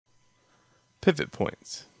pivot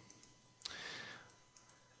points.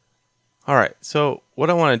 Alright, so what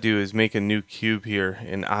I want to do is make a new cube here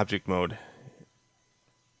in object mode.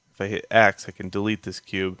 If I hit X, I can delete this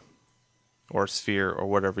cube or sphere or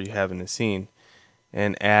whatever you have in the scene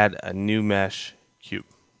and add a new mesh cube.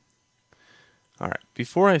 Alright,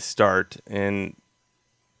 before I start, and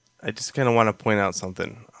I just kind of want to point out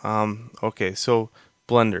something. Okay, so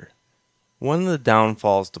Blender. One of the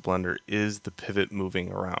downfalls to Blender is the pivot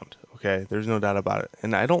moving around. Okay, there's no doubt about it.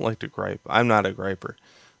 And I don't like to gripe. I'm not a griper.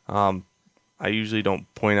 I usually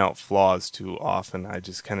don't point out flaws too often. I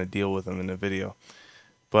just kind of deal with them in a video.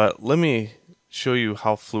 But let me show you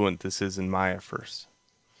how fluent this is in Maya first.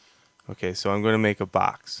 Okay, so I'm going to make a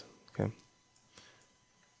box. Okay.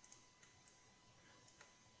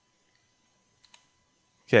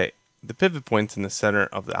 Okay, the pivot point's in the center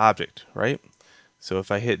of the object, right? So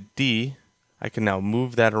if I hit D, I can now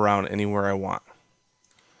move that around anywhere I want.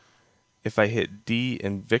 If I hit D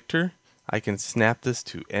and Victor, I can snap this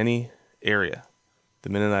to any area. The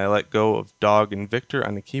minute I let go of dog and Victor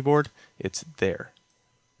on the keyboard, it's there.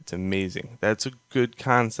 It's amazing. That's a good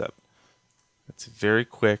concept. It's very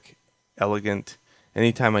quick, elegant.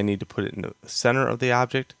 Anytime I need to put it in the center of the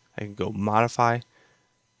object, I can go Modify,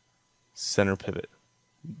 Center Pivot.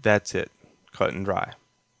 That's it. Cut and dry.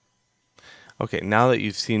 Okay, now that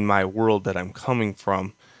you've seen my world that I'm coming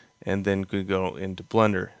from, and then go into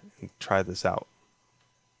Blender and try this out.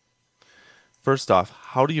 First off,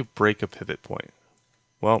 how do you break a pivot point?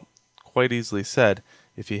 Well, quite easily said.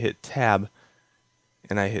 If you hit Tab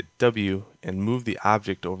and I hit W and move the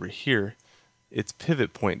object over here, its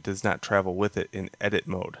pivot point does not travel with it in edit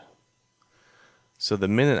mode. So the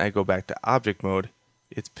minute I go back to object mode,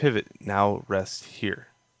 its pivot now rests here.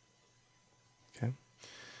 Okay.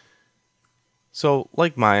 So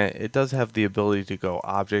like Maya, it does have the ability to go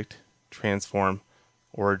object, transform,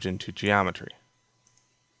 origin to geometry.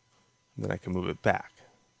 And then I can move it back.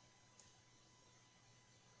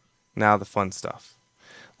 Now the fun stuff.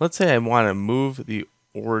 Let's say I want to move the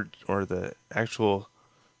the actual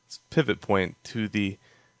pivot point to the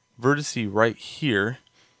vertice right here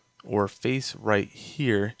or face right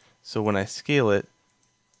here, so when I scale it,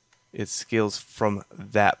 it scales from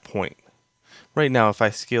that point. Right now, if I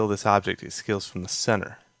scale this object, it scales from the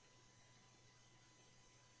center.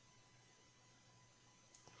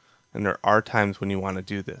 And there are times when you want to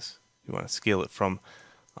do this. You want to scale it from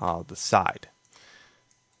the side.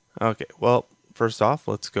 Okay, well, first off,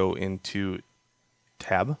 let's go into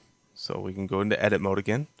Tab. So we can go into edit mode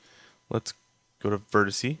again. Let's go to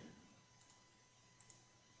vertice.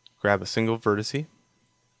 Grab a single vertice. In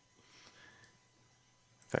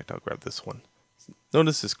fact, I'll grab this one.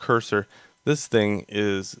 Notice this cursor. This thing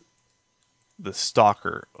is the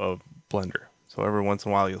stalker of Blender. So every once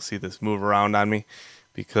in a while you'll see this move around on me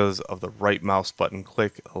because of the right mouse button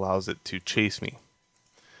click allows it to chase me.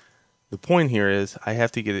 The point here is I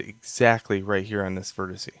have to get it exactly right here on this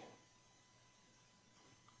vertice.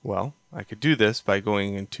 Well, I could do this by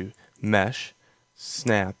going into Mesh,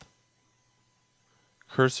 Snap,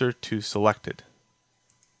 Cursor to Selected.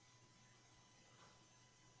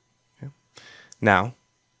 Okay. Now,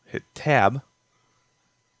 hit Tab,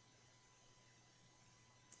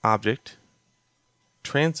 Object,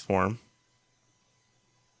 Transform,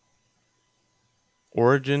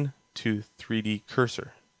 Origin to 3D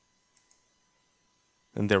Cursor.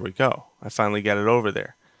 And there we go. I finally got it over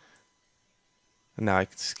there. And now I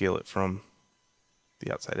can scale it from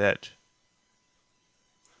the outside edge.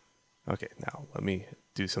 Okay, now let me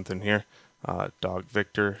do something here. Dog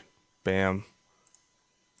Victor, bam,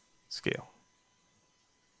 scale.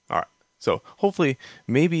 Alright, so hopefully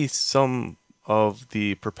maybe some of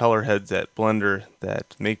the propeller heads at Blender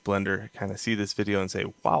that make Blender kind of see this video and say,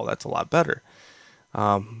 wow, that's a lot better.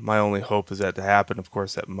 My only hope is that to happen. Of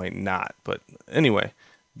course, that might not. But anyway,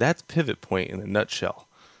 that's pivot point in a nutshell,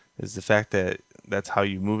 is the fact that that's how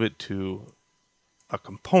you move it to a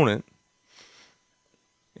component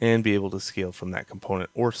and be able to scale from that component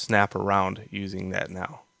or snap around using that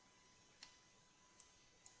now.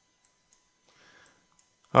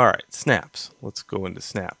 Alright, snaps. Let's go into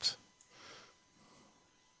snaps.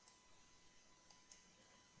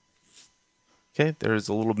 Okay, there's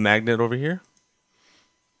a little magnet over here.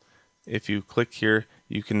 If you click here,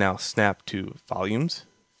 you can now snap to volumes,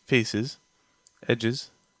 faces, edges,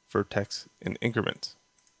 vertex, and increments.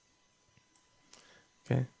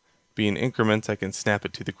 Okay, being increments, I can snap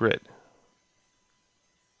it to the grid.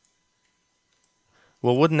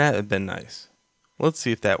 Well, wouldn't that have been nice? Let's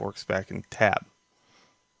see if that works back in Tab.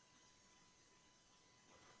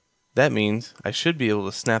 That means I should be able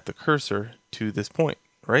to snap the cursor to this point,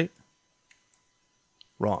 right?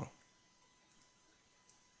 Wrong.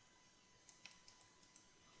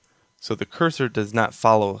 So the cursor does not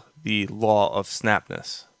follow the law of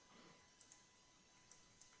snapness.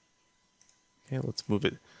 Okay, let's move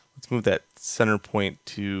it. Let's move that center point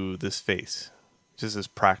to this face, just as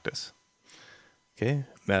practice. Okay,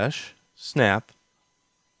 mesh, snap,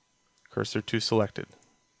 cursor to selected.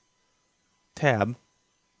 Tab,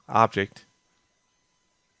 object,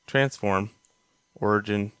 transform,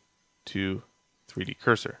 origin to 3D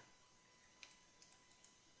cursor.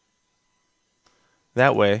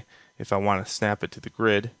 That way, if I want to snap it to the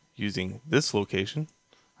grid using this location,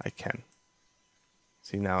 I can.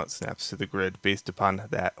 See, now it snaps to the grid based upon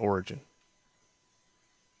that origin.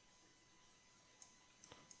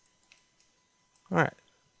 Alright,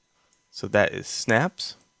 so that is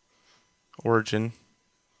snaps, origin,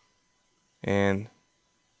 and,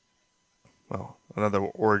 well, another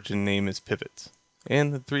origin name is pivots,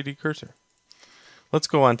 and the 3D cursor. Let's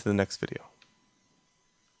go on to the next video.